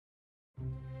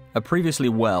A previously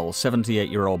well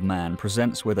 78-year-old man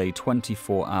presents with a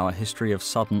 24-hour history of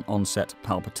sudden onset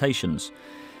palpitations.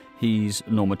 He's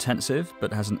normotensive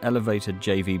but has an elevated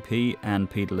JVP and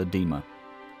pedal edema.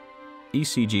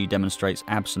 ECG demonstrates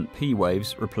absent P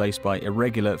waves replaced by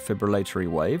irregular fibrillatory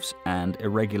waves and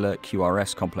irregular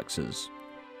QRS complexes.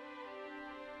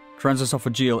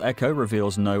 Transesophageal echo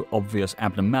reveals no obvious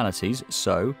abnormalities,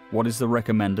 so what is the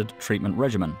recommended treatment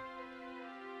regimen?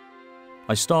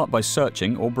 I start by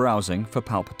searching or browsing for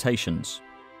palpitations.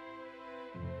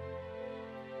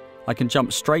 I can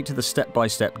jump straight to the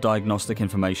step-by-step diagnostic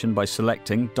information by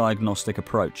selecting Diagnostic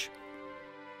Approach.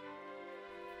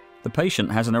 The patient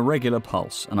has an irregular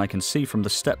pulse, and I can see from the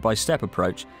step-by-step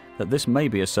approach that this may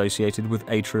be associated with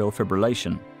atrial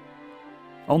fibrillation.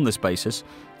 On this basis,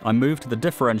 I move to the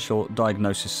differential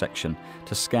diagnosis section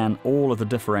to scan all of the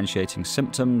differentiating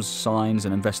symptoms, signs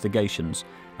and investigations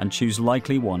and choose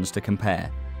likely ones to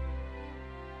compare.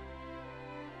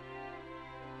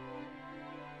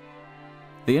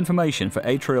 The information for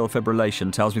atrial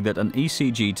fibrillation tells me that an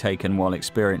ECG taken while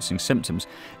experiencing symptoms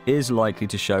is likely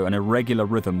to show an irregular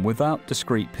rhythm without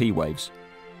discrete P waves.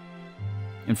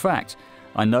 In fact,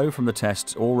 I know from the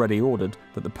tests already ordered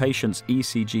that the patient's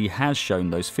ECG has shown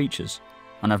those features,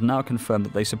 and I've now confirmed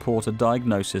that they support a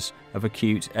diagnosis of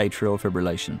acute atrial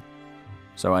fibrillation.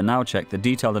 So I now check the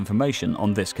detailed information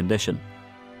on this condition.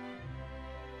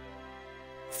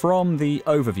 From the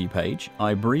overview page,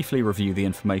 I briefly review the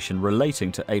information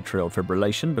relating to atrial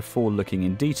fibrillation before looking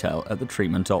in detail at the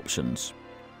treatment options.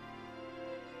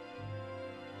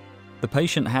 The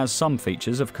patient has some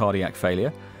features of cardiac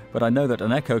failure, but I know that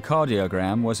an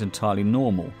echocardiogram was entirely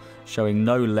normal, showing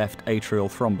no left atrial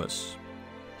thrombus.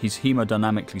 He's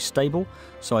hemodynamically stable,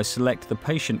 so I select the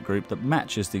patient group that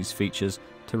matches these features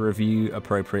to review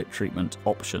appropriate treatment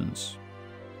options.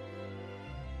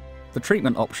 The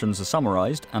treatment options are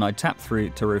summarised, and I tap through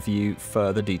to review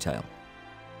further detail.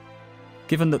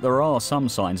 Given that there are some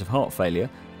signs of heart failure,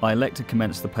 I elect to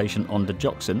commence the patient on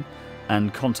digoxin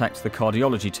and contact the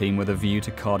cardiology team with a view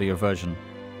to cardioversion.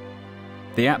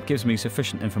 The app gives me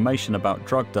sufficient information about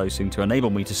drug dosing to enable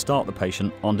me to start the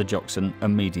patient on digoxin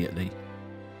immediately.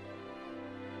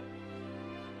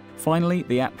 Finally,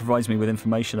 the app provides me with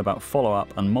information about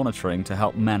follow-up and monitoring to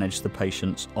help manage the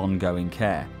patient's ongoing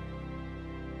care.